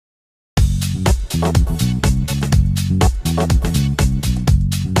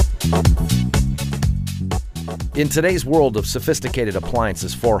In today's world of sophisticated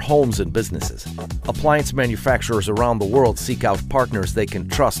appliances for homes and businesses, appliance manufacturers around the world seek out partners they can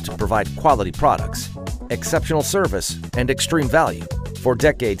trust to provide quality products, exceptional service, and extreme value. For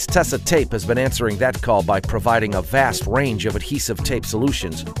decades, Tesa Tape has been answering that call by providing a vast range of adhesive tape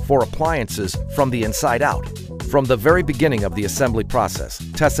solutions for appliances from the inside out. From the very beginning of the assembly process,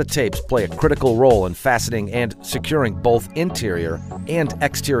 Tesa tapes play a critical role in fastening and securing both interior and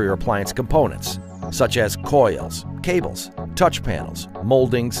exterior appliance components, such as coils, cables, touch panels,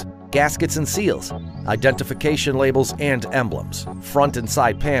 moldings, gaskets and seals, identification labels and emblems, front and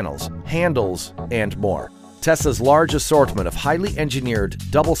side panels, handles, and more. Tesa's large assortment of highly engineered,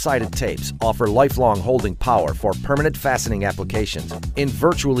 double-sided tapes offer lifelong holding power for permanent fastening applications in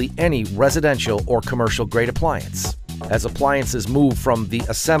virtually any residential or commercial-grade appliance. As appliances move from the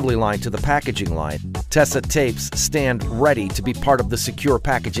assembly line to the packaging line, Tesa tapes stand ready to be part of the secure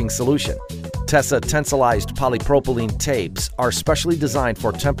packaging solution. Tesa tensilized polypropylene tapes are specially designed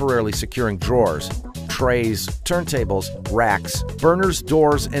for temporarily securing drawers, trays, turntables, racks, burners,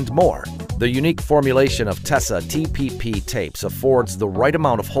 doors, and more. The unique formulation of Tesa TPP tapes affords the right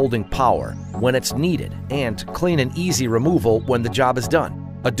amount of holding power when it's needed and clean and easy removal when the job is done.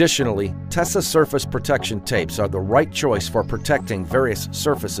 Additionally, Tesa surface protection tapes are the right choice for protecting various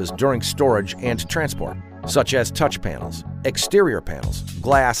surfaces during storage and transport, such as touch panels, exterior panels,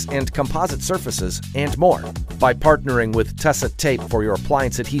 glass and composite surfaces, and more. By partnering with Tesa Tape for your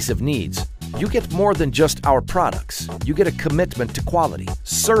appliance adhesive needs, you get more than just our products. You get a commitment to quality,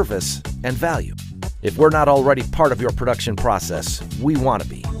 service, and value. If we're not already part of your production process, we want to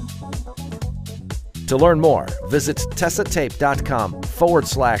be. To learn more, visit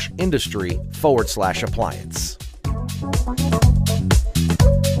tesatape.com/industry/appliance.